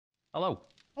Hello.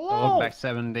 Hello. Welcome back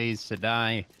 7 Days to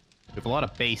Die. We have a lot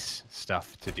of base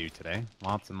stuff to do today.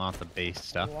 Lots and lots of base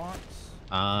stuff.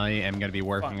 I am going to be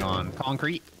working on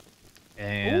concrete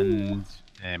and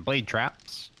blade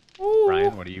traps. Ooh.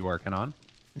 Ryan, what are you working on?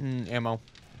 Ammo.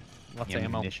 Lots of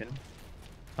ammo. Ammunition.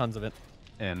 Tons of it.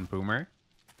 And Boomer.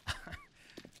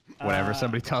 Whenever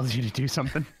somebody tells you to do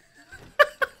something.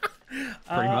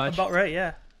 Pretty much. About right,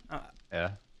 yeah.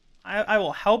 Yeah. I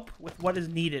will help with what is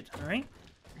needed. All right.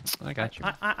 I got you.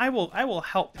 I will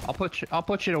help. I'll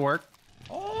put you to work.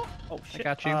 Oh shit. I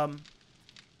got you.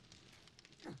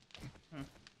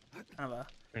 Kind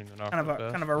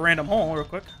of a random hole, real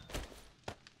quick.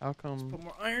 How come? Put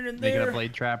more iron in Making there. a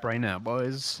blade trap right now,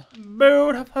 boys.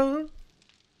 Beautiful.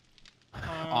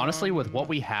 Honestly, with what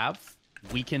we have,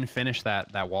 we can finish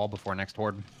that wall before next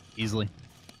horde easily.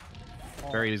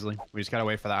 Very easily. We just gotta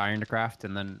wait for the iron to craft,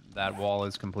 and then that wall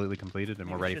is completely completed, and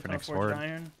we're ready for next horde.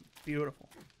 Iron. Beautiful.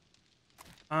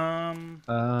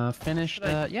 Finish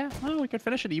the... Yeah, well, we could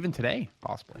finish it even today,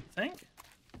 possibly. Think?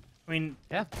 I mean,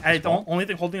 yeah. The only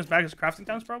thing holding us back is crafting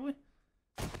times, probably.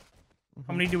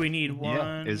 How many do we need?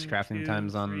 Yeah, is crafting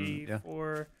times on... 3, yeah.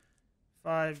 4,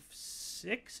 5,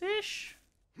 6-ish?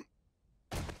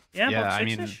 Yeah, about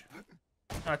 6-ish?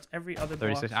 No, it's every other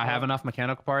 36. block. I have enough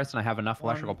mechanical parts, and I have enough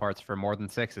electrical parts for more than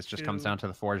 6. It just comes down to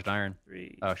the forged iron.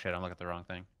 3. Oh, shit, I'm looking at the wrong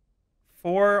thing.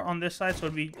 4 on this side, so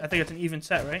it'd be... I think it's an even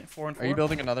set, right? 4 and 4. Are you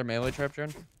building another melee trap,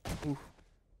 Jared? Ooh.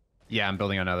 Yeah, I'm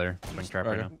building another swing trap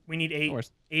right now. We need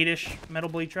 8-ish metal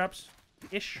blade traps.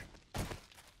 Ish.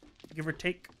 Give or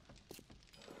take.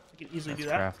 We can easily do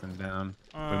that. Crafting down.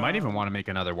 We might even want to make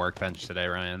another workbench today,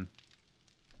 Ryan.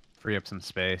 Free up some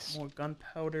space. More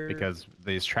gunpowder. Because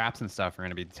these traps and stuff are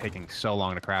going to be taking so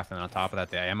long to craft, and on top of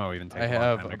that, the ammo even takes a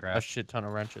long time to craft. I have a shit ton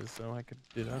of wrenches, so I could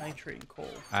do that. Nitrate and coal.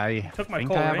 I took my think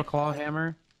coal, I have right? a claw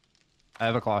hammer. I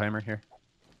have a claw hammer here.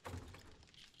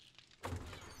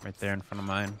 Right there in front of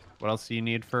mine. What else do you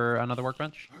need for another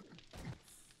workbench?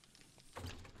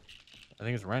 I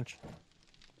think it's a wrench.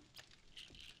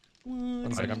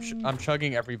 One second, I'm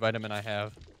chugging every vitamin I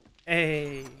have.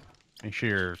 Hey. Make sure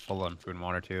you're full on food and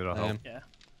water too. It'll help. Yeah.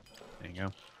 There you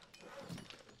go.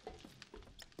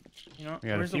 You know, We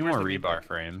got a few more rebar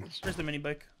frames. Where's the mini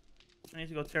bike? I need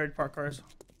to go tear apart cars.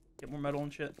 Get more metal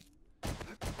and shit.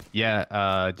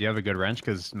 Yeah. Do you have a good wrench?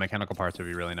 Because mechanical parts would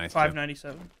be really nice.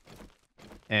 $5.97.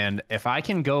 And if I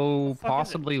can go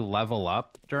possibly level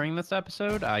up during this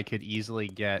episode, I could easily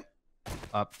get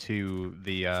up to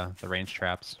the range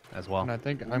traps as well. And I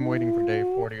think I'm waiting for day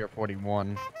 40 or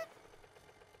 41.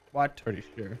 What? Pretty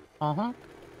sure. Uh-huh.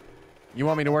 You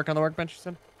want me to work on the workbench, you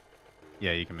said?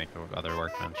 Yeah, you can make the other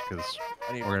workbench, because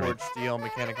I need forged steel,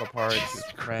 mechanical parts,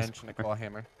 wrench, and a claw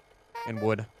hammer. And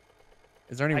wood.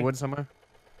 Is there any wood somewhere?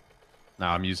 No,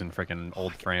 I'm using freaking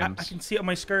old frames. I can see it on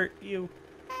my skirt. Ew.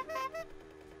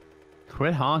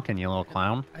 Quit honking, you little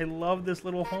clown. I love this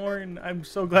little horn. I'm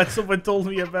so glad someone told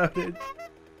me about it.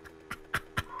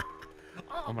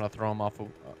 I'm gonna throw him off a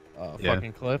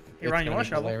fucking cliff. Hey, Ryan, you want a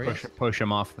shovel? Push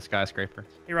him off the skyscraper.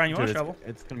 Hey, Ryan, you want a shovel?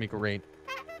 It's gonna be great.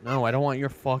 No, I don't want your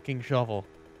fucking shovel.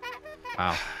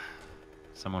 Wow.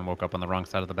 Someone woke up on the wrong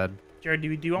side of the bed. Jared, do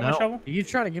you want my shovel? He's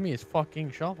trying to give me his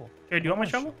fucking shovel. Jared, do you want my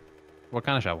shovel? What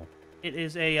kind of shovel? It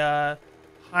is a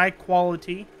high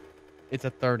quality. It's a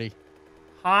 30.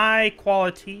 High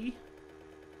quality.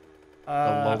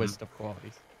 The lowest of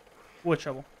qualities. Wood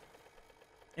shovel.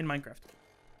 In Minecraft.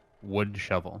 Wood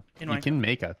shovel. You can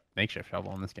make a makeshift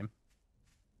shovel in this game.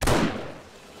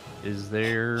 Is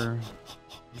there...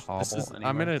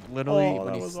 I'm gonna literally,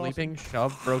 when he's sleeping,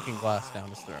 shove broken glass down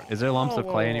his throat. Is there lumps of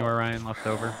clay anywhere, Ryan, left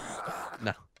over?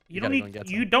 No. You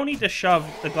don't need to shove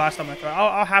the glass down my throat.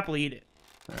 I'll happily eat it.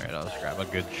 Alright, I'll just grab a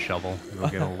good shovel. We'll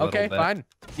get a little okay, bit. fine.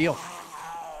 Deal.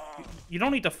 You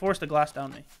don't need to force the glass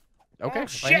down me. Okay,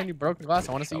 if I hand you broken glass,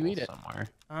 I want to see you eat it. Somewhere.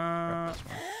 I'm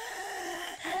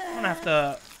gonna have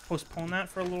to postpone that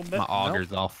for a little bit. My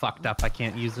auger's all fucked up. I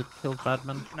can't use it. Kills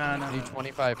Badman. No. I need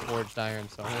 25 forged iron,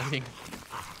 so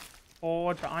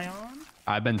Forged iron?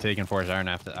 I've been taking forged iron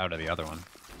out of the other one.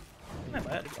 I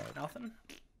bet. Nothing.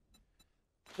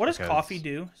 What does coffee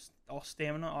do? All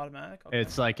stamina automatic? Okay.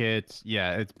 It's like it's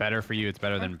better for you. It's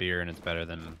better than beer, and it's better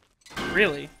than...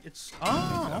 Really? It's...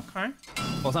 Oh, okay.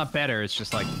 Well, it's not better. It's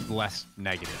just like less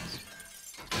negatives.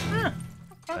 Yeah. Okay.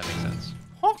 That makes sense.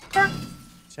 Okay.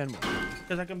 10 more.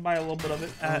 Because I can buy a little bit of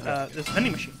it at this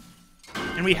vending machine.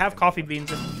 And we have coffee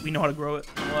beans if we know how to grow it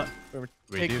a lot.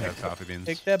 We do have coffee beans.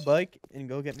 Take that bike and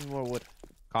go get me more wood.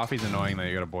 Coffee's annoying that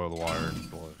you gotta boil the water and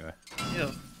boil it.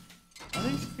 Ew. I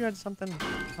think you had something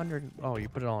 100. Oh, you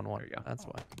put it all in one. There you go. That's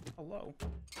why. Hello.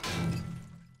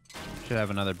 Should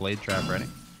have another blade trap ready.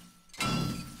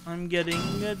 I'm getting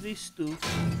the stuff.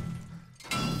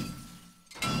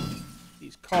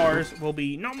 These cars will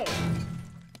be no more.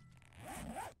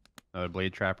 Another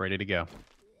blade trap ready to go.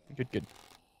 Good.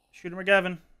 Shoot him,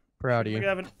 McGavin. Proud of you.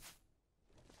 McGavin.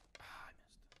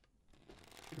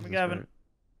 Shoot him, McGavin.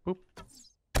 Boop.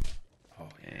 Oh,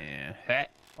 yeah. Hey.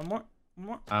 One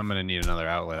more. I'm gonna need another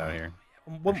outlet out here.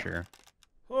 For sure.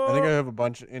 I think I have a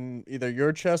bunch in either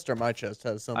your chest or my chest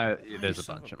has some. There's a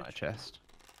bunch in my chest.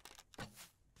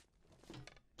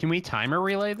 Can we timer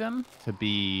relay them to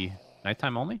be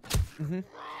nighttime only? Mm-hmm. I'm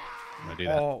gonna do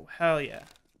that. Oh, hell yeah.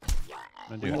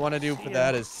 What you want to do for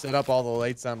that is set up all the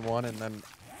lights on one and then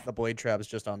the blade traps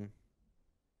just on.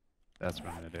 That's what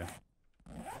I'm gonna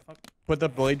do. Put the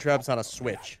blade traps on a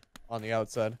switch on the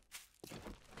outside.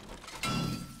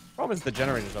 Problem is the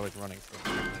generator's always running, so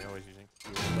they're always using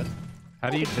fuel. But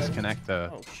how do you disconnect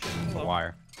the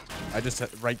wire? I just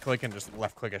right click and just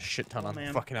left click a shit ton on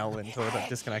the fucking outlet until it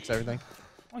disconnects everything.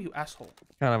 Oh, you asshole.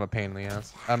 Kind of a pain in the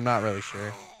ass. I'm not really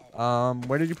sure.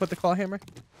 Where did you put the claw hammer?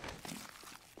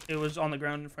 It was on the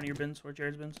ground in front of your bins, or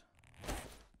Jared's bins.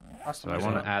 So I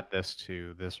want to add this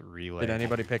to this relay. Did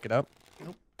anybody pick it up?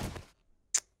 Nope.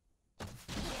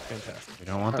 Fantastic. We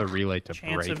don't want the relay to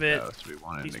Chance break, of it though, so we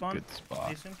want it in a good spot.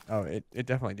 Jason? Oh, it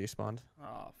definitely despawned.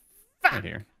 Oh, fuck. Right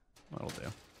here. That'll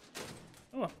do.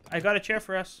 Oh, I got a chair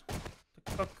for us.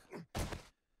 To cook.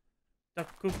 The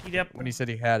cookie dip. When he said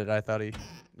he had it, I thought he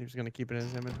was going to keep it in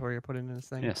his inventory or put it in his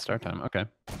thing. Yeah, start time. Okay.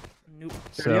 Nope.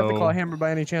 So, do you have the claw hammer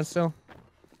by any chance still?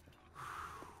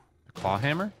 Claw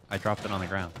hammer? I dropped it on the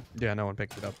ground. Yeah, no one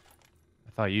picked it up.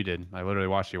 I thought you did. I literally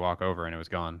watched you walk over and it was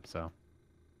gone, so.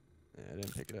 Yeah, I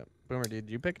didn't pick it up. Boomer, did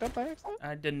you pick it up by accident?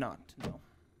 I did not, no.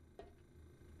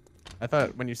 I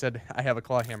thought when you said I have a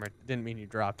claw hammer, it didn't mean you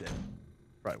dropped it.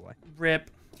 Probably why. Rip.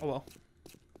 Oh, well.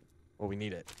 Well, we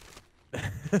need it.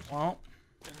 Well.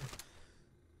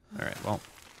 Alright, well.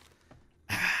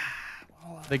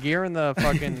 The gear in the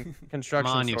fucking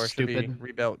construction Come on, store should be stupid.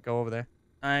 rebuilt. Go over there.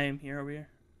 I'm here over here.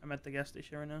 I'm at the gas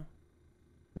station right now.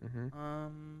 Mm-hmm.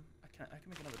 I can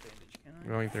make another bandage, can I?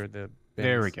 Going through the bins.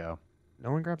 There we go.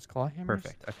 No one grabs claw hammers?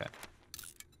 Perfect. Okay.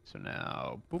 So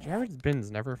now, boop. Jared's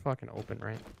bin's never fucking open,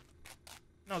 right?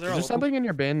 No, they're Is all there something in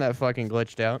your bin that fucking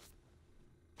glitched out?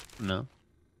 No.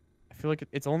 I feel like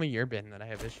it's only your bin that I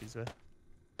have issues with.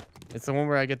 It's the one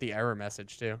where I get the error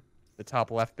message too. The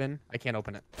top left bin. I can't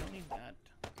open it. I don't need that.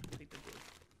 Take the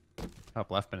good.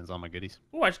 Top left bin is all my goodies.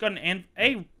 Oh, I just got an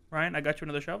Hey, Ryan, I got you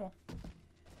another shovel.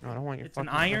 No, I don't want your It's an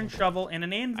fucking iron shovel and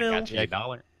an anvil. I got you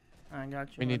 $1. I got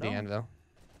you. We need the anvil.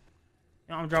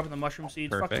 You know, I'm dropping the mushroom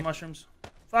seeds. Fuck the Perfect. mushrooms.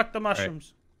 Fuck the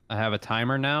mushrooms. I have a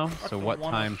timer now, Fuck so the what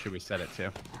one- time should we set it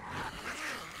to?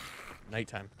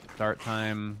 Nighttime. Start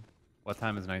time. What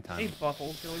time is nighttime? Hey,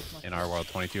 buttholes, get away from my In our world,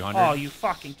 2200. Oh, you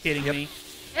fucking kidding me?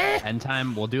 End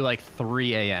time, we'll do like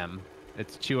 3 a.m.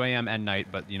 It's 2 a.m. and night,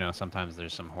 but you know, sometimes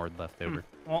there's some horde left over.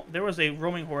 Well, there was a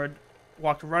roaming horde,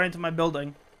 walked right into my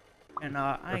building, and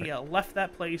I left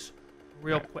that place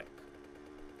real quick.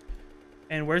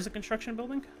 And where's the construction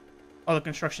building? Oh, the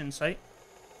construction site?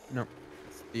 No.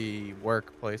 It's the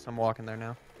workplace. I'm walking there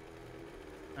now.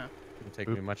 Oh. Didn't take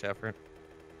me much effort.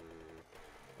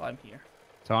 Well, I'm here.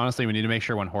 So honestly, we need to make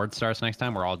sure when horde starts next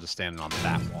time, we're all just standing on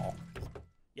that wall.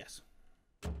 Yes.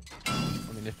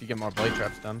 I mean, if you get more blade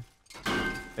traps done.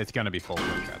 It's gonna be full of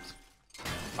blade traps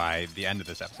by the end of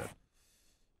this episode.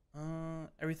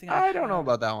 Everything. I don't know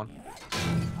about that one.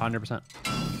 100%.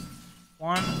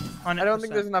 100%. I don't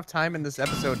think there's enough time in this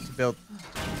episode to build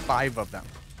 5 of them.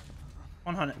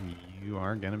 100. You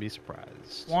are gonna be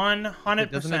surprised.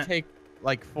 100%. Doesn't it take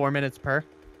like 4 minutes per?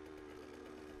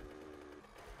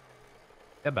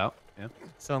 About, yeah.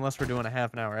 So unless we're doing a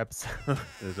half-an-hour episode.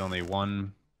 There's only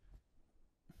one.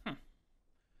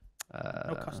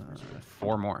 No customers.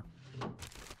 4 more.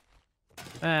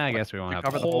 I guess we won't have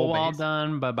cover the the whole whole wall base?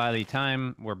 done, but by the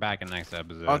time we're back in next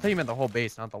episode. Oh, I thought you meant the whole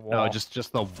base, not the wall. No, just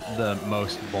the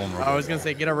most vulnerable. I was gonna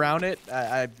say get around it.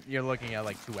 You're looking at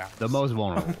like 2 hours. the most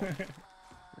vulnerable.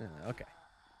 Okay.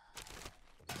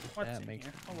 What's That in makes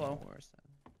here? Hello. more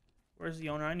sense. Where's the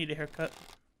owner? I need a haircut.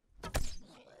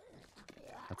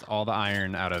 That's all the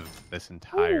iron out of this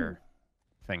entire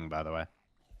thing, by the way.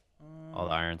 All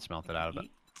the iron smelted out of it.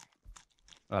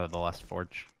 Out of the left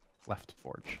forge.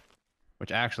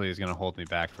 Which actually is going to hold me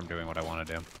back from doing what I want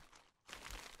to do.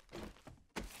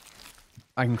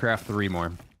 I can craft 3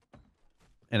 more.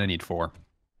 And I need 4.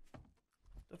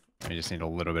 I just need a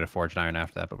little bit of forged iron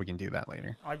after that, but we can do that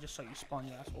later. I just saw you spawn,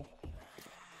 you asshole.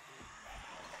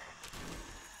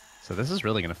 So this is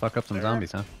really going to fuck up some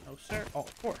zombies, huh? No, sir. Oh,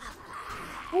 of course.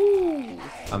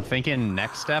 I'm thinking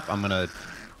next step, I'm going to...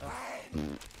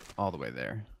 all the way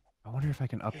there. I wonder if I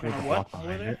can upgrade the What? block Over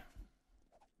behind there? it.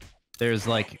 There's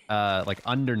like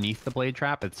underneath the blade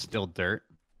trap, it's still dirt.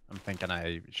 I'm thinking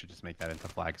I should just make that into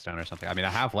flagstone or something. I mean, I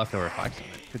have leftover flagstone.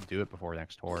 I could do it before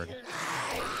next horde.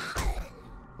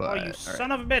 But, Oh, you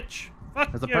son of a bitch!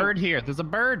 Fuck There's you. a bird here. There's a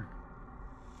bird.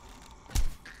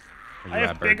 Where you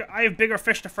at, bird? I have bigger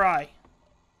fish to fry.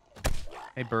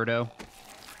 Hey, birdo.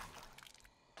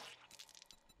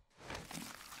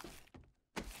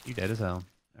 You dead as hell.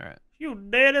 All right. You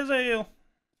dead as hell.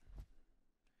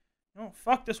 No,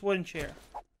 fuck this wooden chair.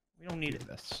 We don't need it.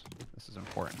 This. This is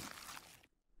important.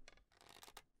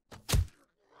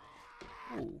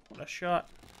 Ooh, what a shot.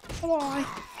 Bye-bye.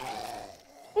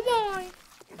 Bye-bye.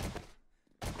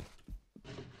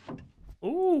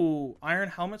 Ooh, iron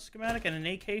helmet schematic and an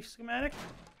AK schematic.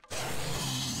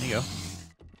 There you go.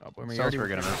 Oh, Boomer, you Cells already were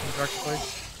good went to enough. the construction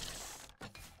place?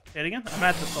 Say it again? I'm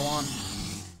at the salon.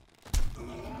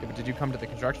 Yeah, but did you come to the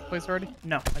construction place already?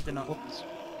 No, I did not. Whoops.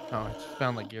 Oh, it just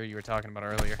sounded like you were talking about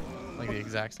earlier. Like the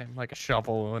exact same, like a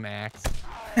shovel and an axe.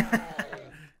 I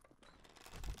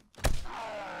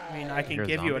mean, I can You're a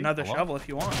give you zombie? another Hello? shovel if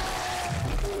you want.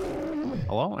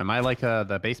 Hello? Am I like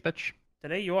the base bitch?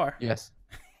 Today you are. Yes.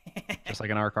 Just like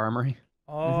an Ark Armory?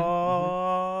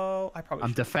 Oh, I probably I'm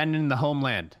should. defending the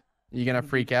homeland. You gonna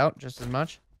freak out just as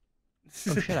much?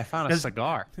 Oh shit, I found a Because-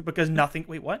 cigar. Because nothing.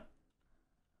 Wait, what?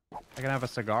 I can have a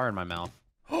cigar in my mouth.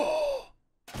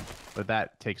 But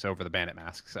that takes over the bandit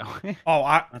mask, so Oh,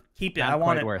 I keep it. Not I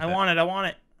want quite it. worth I it. want it. I want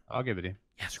it. I'll give it to you.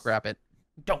 Scrap it.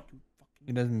 Don't you He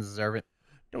fucking. doesn't deserve it.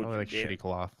 Don't Probably you like dare. shitty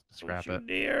cloth to scrap Don't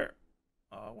you it. dare.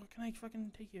 What can I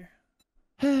fucking take here?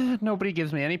 Nobody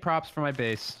gives me any props for my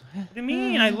base. What do you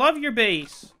mean? I love your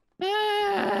base.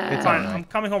 It's Fine, alright. I'm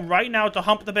coming home right now to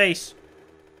hump the base.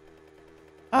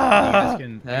 You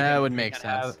guys That would make can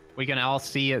have- sense. we can all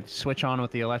see it switch on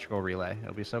with the electrical relay.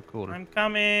 It'll be so cool. I'm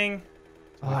coming.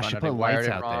 Oh, I should put lights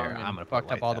out there. I'm gonna put fucked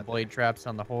up lights all the out blade traps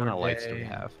on the there. whole How many lights do we day.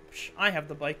 have? Psh, I have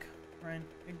the bike, Ryan.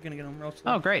 You're gonna get home real soon.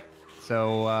 Oh, great.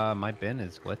 So my bin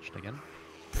is glitched again,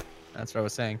 That's what I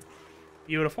was saying.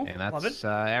 Beautiful. and Love it. that's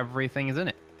everything is in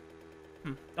it.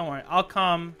 Don't worry. I'll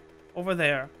come over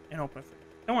there and open it for you.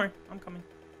 Don't worry. I'm coming.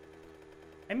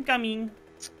 I'm coming.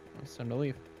 It's time to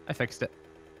leave. I fixed it.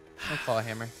 No claw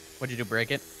hammer. What'd you do? Break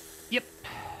it? Yep.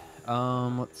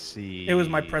 Let's see. It was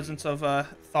my presence of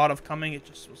thought of coming. It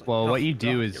just was like. Well, no, what you no,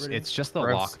 do get is rid of it's just the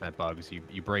Gross. lock that bugs.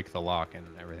 You break the lock and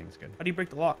everything's good. How do you break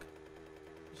the lock?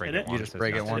 Just Break hit it it? You just once,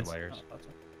 break it's it not two once. layers. Oh, that's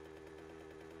it.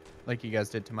 Like you guys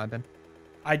did to my bin.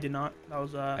 I did not. That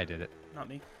was I did it. not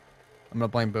me. I'm gonna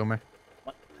blame Boomer.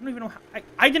 What? I don't even know how.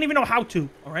 I didn't even know how to.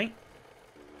 All right.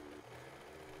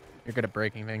 You're good at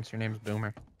breaking things. Your name's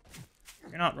Boomer.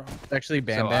 You're not wrong. It's actually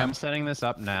Bam So Bam. I'm setting this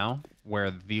up now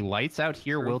where the lights out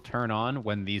here True. will turn on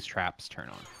when these traps turn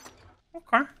on.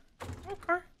 Okay.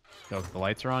 Okay. So if the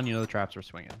lights are on, you know the traps are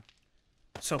swinging.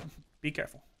 So be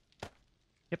careful.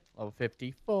 Level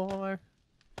 54.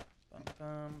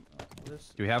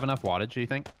 This. Do we have enough wattage, do you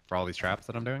think, for all these traps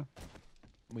that I'm doing?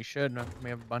 We should. We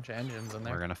have a bunch of engines in We're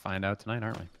there. going to find out tonight,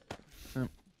 aren't we?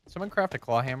 Someone craft a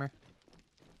claw hammer.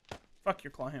 Fuck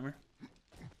your claw hammer.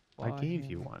 I Claw gave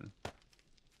you hammer. one.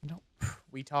 No.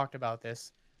 We talked about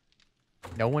this.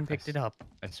 No one picked it up.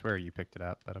 I swear you picked it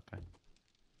up, but okay.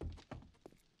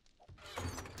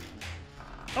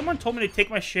 Someone told me to take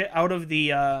my shit out of the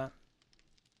Yeah,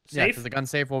 safe. because the gun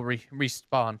safe will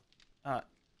respawn. It's not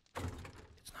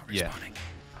Yeah. respawning.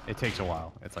 It takes a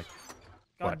while. It's like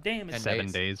God what, damn it. 7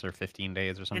 days. days or 15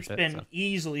 days or some It's shit. been so.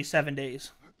 easily 7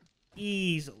 days.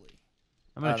 Easily.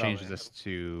 I'm going Oh, to no, change wait. this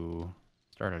to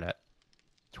start it at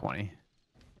 20,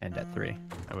 end at 3. Um,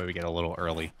 That way we get a little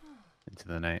early into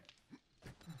the night.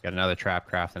 Got another trap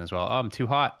crafting as well. Oh, I'm too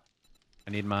hot.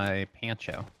 I need my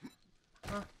pancho.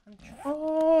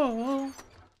 Oh.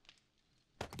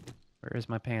 Where is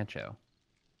my pancho?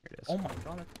 Here it is. Oh my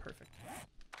god, that's perfect.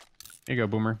 Here you go,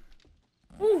 Boomer.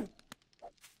 Ooh.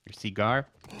 Your cigar.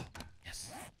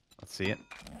 Yes. Let's see it.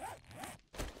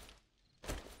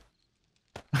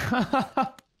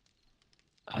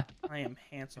 I am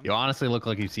handsome. You honestly look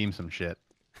like you've seen some shit.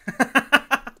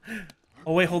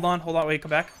 Oh wait, hold on, wait, come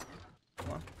back.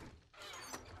 Hold on,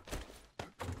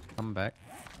 Come back.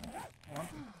 hold on.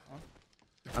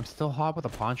 I'm still hot with a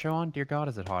poncho on? Dear God,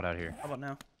 is it hot out here? How about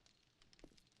now?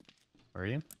 Where are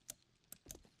you?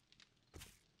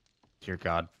 Dear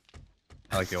God.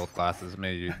 I like the old glasses.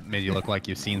 Made you look like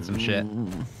you've seen some shit.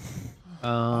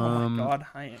 Oh my god,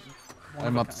 I am. one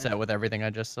I'm of a upset kind. with everything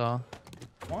I just saw.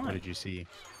 What Why? did you see?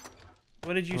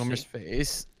 What did you Boomer's see?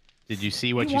 face. Did you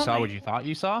see what You you want saw? my- What you thought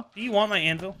you saw? Do you want my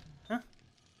anvil? Huh?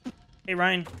 Hey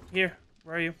Ryan, here.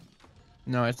 Where are you?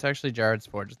 No, it's actually Jared's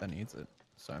forge that needs it.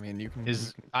 So I mean, you can.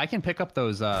 I can pick up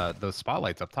those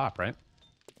spotlights up top, right?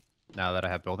 Now that I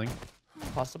have building.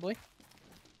 Possibly.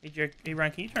 Hey,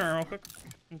 Ryan, can you turn around real quick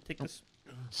and take this?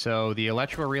 So the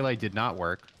electrical relay did not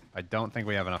work. I don't think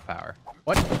we have enough power.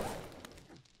 What?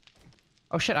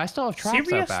 Oh shit! I still have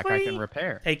traps out back. I can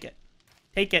repair. Take it.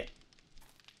 Take it.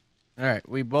 All right,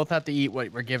 we both have to eat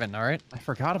what we're given. All right. I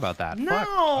forgot about that. No. Fuck.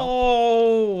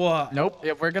 Oh. Nope.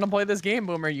 If we're gonna play this game,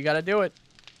 Boomer, you gotta do it.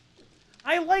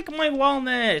 I like my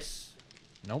wellness.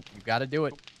 Nope. You gotta do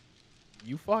it.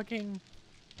 You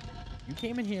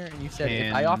came in here and you said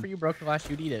if I offer you broken glass,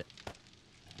 you'd eat it.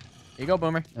 Here you go,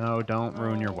 Boomer. No, don't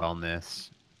ruin your wellness.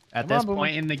 At this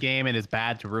point in the game, it is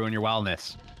bad to ruin your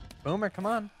wellness. Boomer, come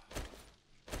on.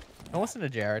 Don't listen to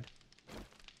Jared.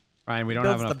 Ryan, we don't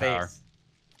have enough power.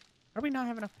 How do we not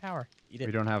have enough power? Eat it.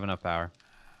 We don't have enough power.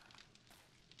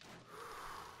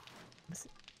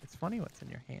 It's funny what's in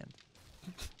your hand.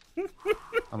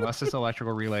 Unless this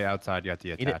electrical relay outside, you have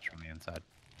to attach from the inside.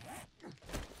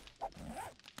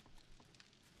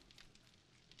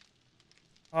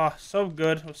 Oh, so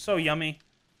good. It was so yummy.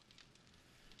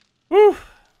 Woo!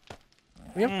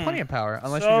 We have plenty of power,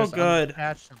 unless so you just good.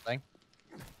 attach something.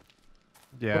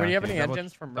 Yeah. Do you have any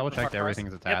engines from double check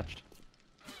everything's attached?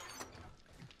 Yep.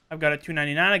 I've got a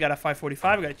 299. I got a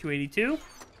 545. I got a 282.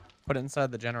 Put it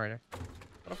inside the generator.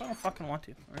 What if I don't fucking want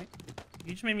to? All right.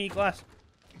 You just made me eat glass.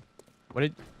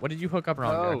 What did you hook up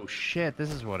wrong? Oh there? shit!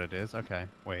 This is what it is. Okay,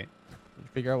 wait. Did you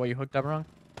figure out what you hooked up wrong?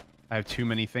 I have too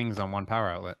many things on one power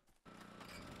outlet.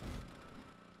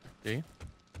 Do you?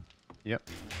 Yep.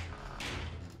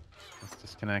 Let's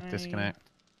disconnect. Disconnect.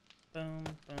 Boom,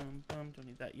 boom, boom. Don't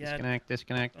need that yet. Disconnect.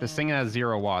 Disconnect. This thing has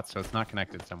 0 watts, so it's not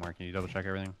connected somewhere. Can you double check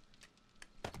everything?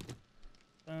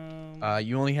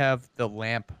 You only have the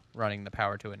lamp running the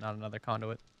power to it, not another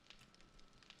conduit.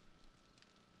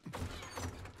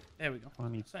 There we go.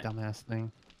 Funny dumbass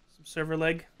thing. Some server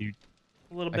leg. A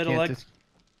little bit of leg.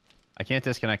 I can't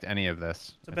disconnect any of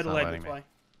this. It's a bit of leg. That's why.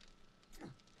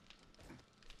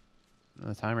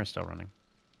 The timer's still running.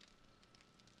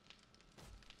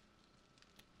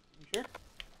 You sure?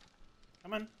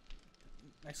 Come on.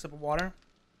 Nice sip of water.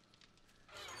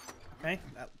 Okay.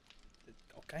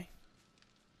 Okay.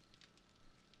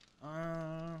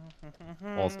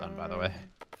 All's done, by the way.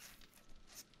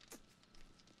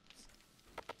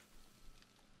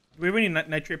 Do we have any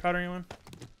nitrate powder, anyone?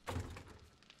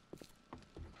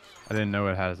 I didn't know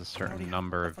it has a certain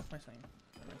number of...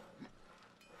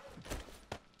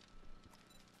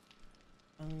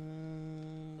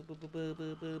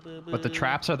 But the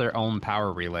traps are their own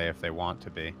power relay if they want to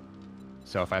be.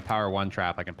 So if I power one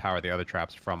trap, I can power the other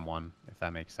traps from one, if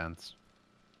that makes sense.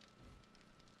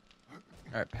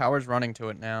 Alright, power's running to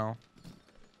it now.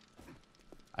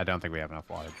 I don't think we have enough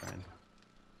wattage, Ryan.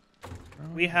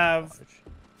 We have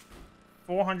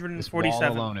 447. This wall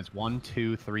alone is 1,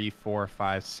 2, 3, 4,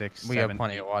 5, 6, we 7, have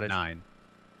plenty 8, of wattage. 9.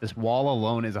 This wall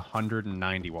alone is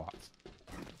 190 watts.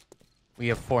 We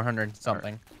have 400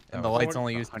 something. And the light's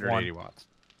only used 180 watts.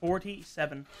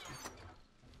 47.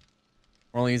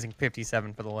 We're only using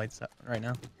 57 for the lights right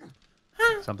now.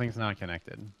 Something's not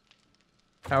connected.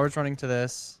 Power's running to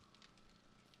this.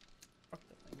 I'm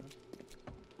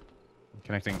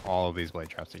connecting all of these blade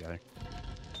traps together.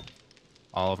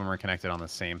 All of them are connected on the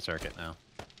same circuit now.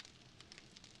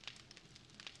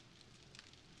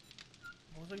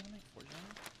 What was I going for, John?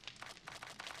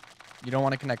 You don't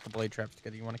want to connect the blade traps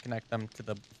together. You want to connect them to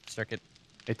the circuit.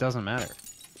 It doesn't matter.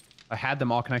 I had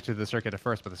them all connected to the circuit at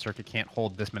first, but the circuit can't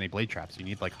hold this many blade traps. You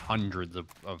need like hundreds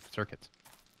of circuits.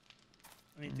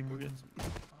 I need to go get some...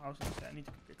 I was gonna say, I need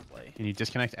to go get clay. Can you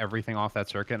disconnect everything off that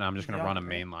circuit? And I'm just going to run a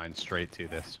main line straight to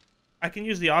this. I can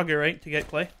use the auger, right, to get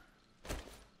clay?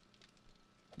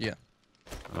 Yeah.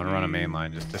 I'm going to run a main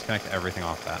line. Just disconnect everything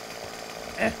off that.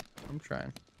 I'm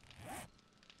trying.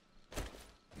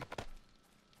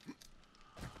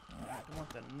 I don't want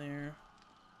that in there.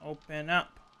 Open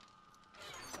up.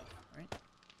 Right?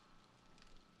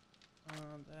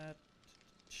 That...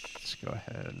 Let's go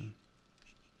ahead.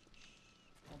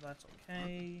 Well, that's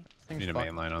okay. Need a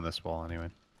main line on this wall anyway.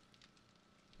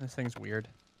 This thing's weird.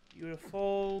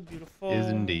 Beautiful, beautiful. Is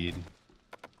indeed.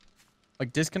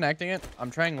 Like disconnecting it,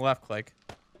 I'm trying left click.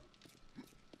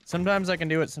 Sometimes I can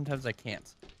do it, sometimes I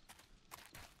can't.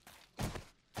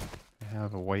 I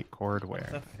have a white cord where?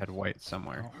 I had white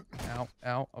somewhere. Ow,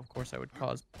 ow. Of course I would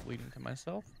cause bleeding to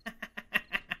myself. Do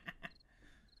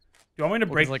you want me to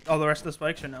break like... all the rest of the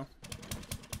spikes or no?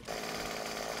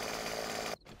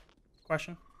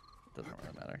 Question? Doesn't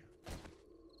really matter.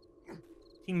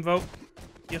 Team vote.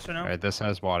 Yes or no? Alright, this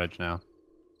has wattage now.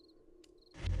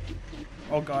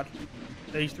 Oh god.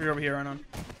 These three over here aren't on.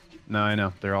 No, I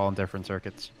know. They're all in different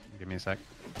circuits. Give me a sec.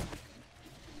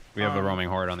 We have the roaming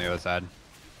horde on the other side.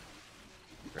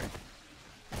 Great.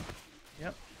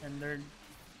 Yep, and their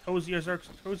toesies are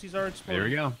exploding. There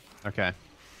we go. Okay.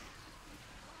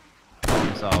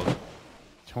 So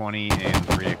 20 and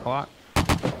 3 o'clock.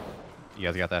 You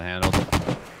guys got that handled?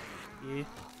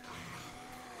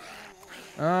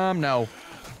 Yeah. No.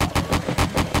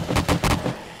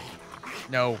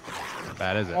 No. How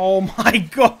bad is it? Oh my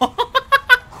god!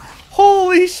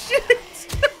 Holy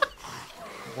shit!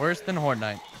 Worse than Horde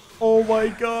Night. Oh my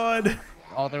god!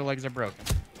 All their legs are broken.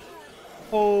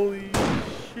 Holy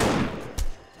shit!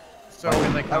 So why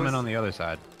would they come in on the other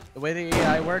side? The way the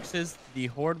AI works is the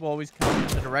Horde will always come in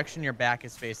the direction your back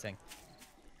is facing.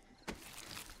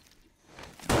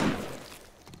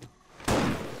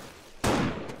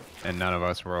 And none of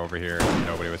us were over here.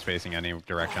 Nobody was facing any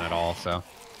direction at all, so...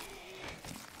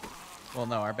 Well,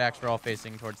 no, our backs were all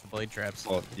facing towards the blade traps.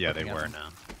 Well, yeah, they were now.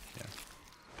 Yes.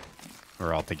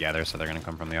 We're all together, so they're gonna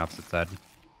come from the opposite side.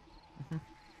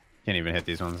 Can't even hit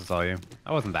these ones, it's all you.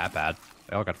 That wasn't that bad.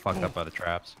 They all got fucked up by the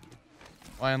traps.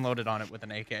 Well, I unloaded on it with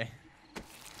an AK.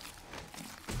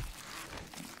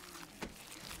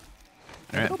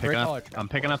 Alright, I'm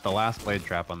picking up the last blade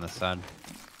trap on this side.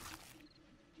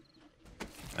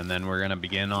 And then we're gonna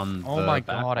begin on Oh the my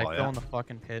back god, I wall, fell in the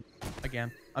fucking pit. Again.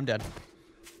 I'm dead.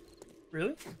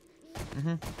 Really?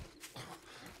 Mm-hmm.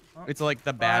 It's like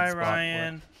the bad spot.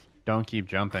 Ryan. Don't keep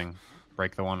jumping.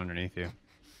 Break the one underneath you.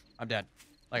 I'm dead.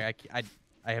 Like, I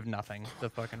have nothing to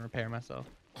fucking repair myself.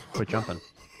 Quit jumping.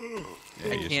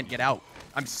 Yeah, I can't get out.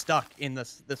 I'm stuck in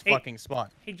this Hey. fucking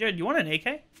spot. Hey, Jared, you want an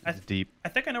AK? It's deep. I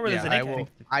think I know where there's an I AK. will.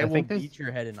 I I will think there's- beat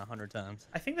your head in 100 times.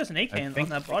 I think there's an AK on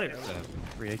that body. There's a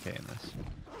free AK in this.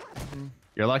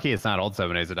 You're lucky it's not old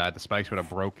 7 days that died. The spikes would have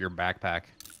broke your backpack.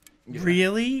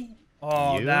 Really?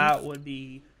 Oh, You? that would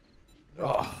be.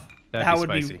 Oh, That'd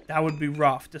that would be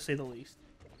rough to say the least.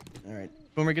 All right.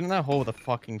 Boomer, get in that hole with a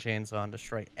fucking chainsaw and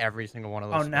destroy every single one of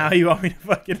those. Oh, now you want me to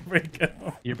fucking break it?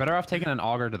 You're better off taking an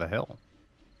auger to the hill.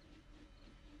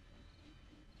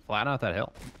 Flatten out that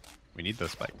hill. We need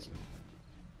those spikes.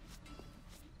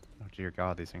 Oh dear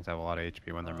God, these things have a lot of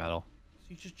HP when they're metal. So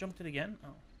you just jumped it again?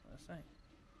 Oh, that's nice.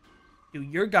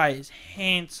 Dude, your guy is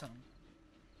handsome.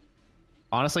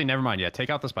 Honestly, never mind. Yeah, take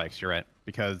out the spikes. You're right,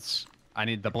 because I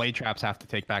need the blade traps have to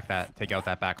take out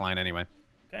that back line anyway.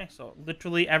 Okay, so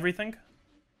literally everything,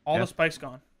 all the spikes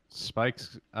gone.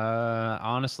 Spikes.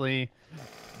 Honestly,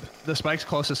 the spikes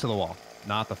closest to the wall,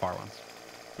 not the far ones.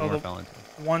 Oh, the fell into.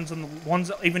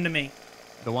 ones even to me.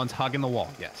 The ones hugging the wall.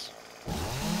 Yes.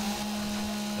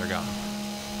 They're gone.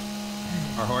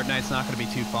 Our Horde Night's not going to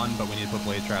be too fun, but we need to put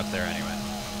blade traps there anyway.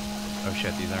 Oh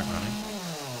shit, these aren't running.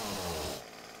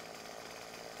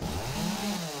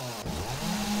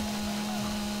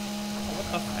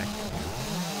 What the heck?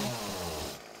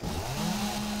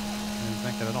 Didn't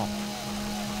connect it at all.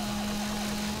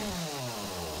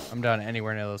 I'm down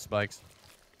anywhere near those spikes.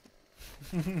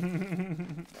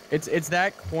 It's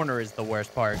that corner is the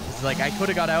worst part. It's like I could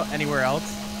have got out anywhere else.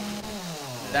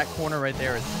 That corner right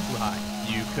there is too high.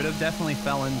 You could have definitely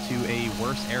fell into a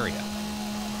worse area.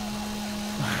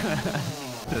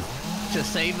 to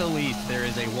say the least, there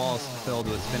is a wall filled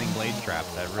with spinning blade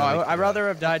traps that really. I'd rather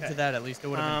have died to that. At least it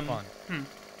would have been fun.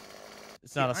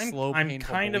 It's not a slow, I'm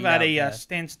painful kind of bleed at out a death.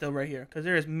 standstill right here because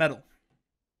there is metal.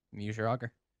 Use your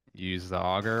auger. Use the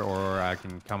auger, or I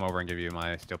can come over and give you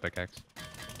my steel pickaxe.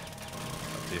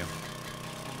 Up to you.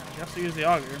 I guess I use the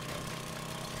auger.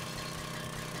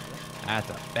 That's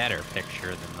a better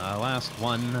picture than the last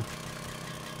one.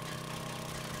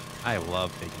 I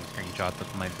love taking screenshots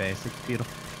of my base. It's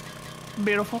beautiful.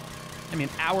 Beautiful. I mean,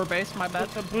 our base, my bad.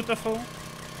 It's beautiful.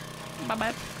 My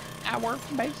bad. Our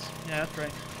base. Yeah, that's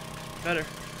right. Better.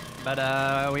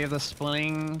 But we have the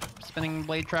spinning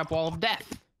blade trap wall of death.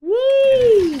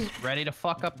 Woo! Ready to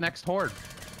fuck up next horde.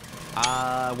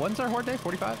 When's our horde day?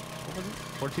 45? What was it?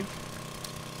 42?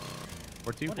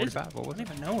 42? What 45? What I was don't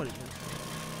it? even know what it is.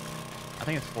 I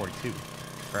think it's 42.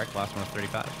 Correct? Last one was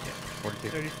 35. Yeah, 42.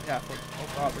 30, yeah, 40. Oh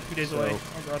god, we're 2 days away.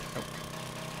 Oh god.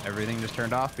 Everything just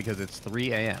turned off because it's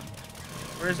 3 a.m.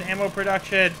 Where's ammo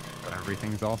production?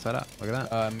 Everything's all set up. Look at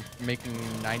that. I'm making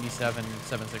 97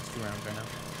 7.62 rounds right now.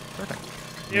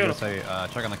 Perfect. Beautiful. Say,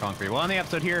 check on the concrete. Well, on the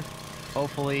episode here,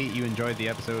 hopefully you enjoyed the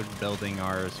episode building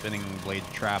our spinning blade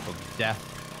trap of death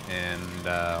and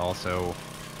also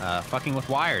fucking with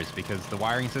wires, because the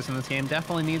wiring system in this game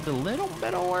definitely needs a little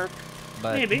bit of work,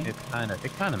 but Maybe. it kind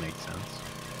of makes sense.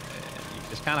 You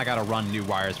just kind of got to run new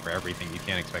wires for everything. You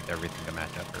can't expect everything to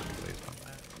match up perfectly.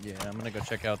 Yeah, I'm gonna go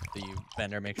check out the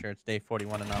vendor, make sure it's day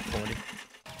 41 and not 40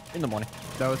 in the morning.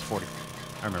 No, it's 40.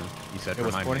 I remember. You said It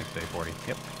was remind 40? me to stay 40.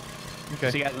 Yep.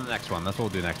 Okay. See you guys in the next one. That's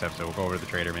what we'll do next episode. We'll go over to the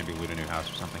trader, maybe loot a new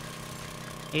house or something.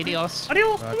 Adios.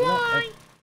 Adios. Roger that. Bye.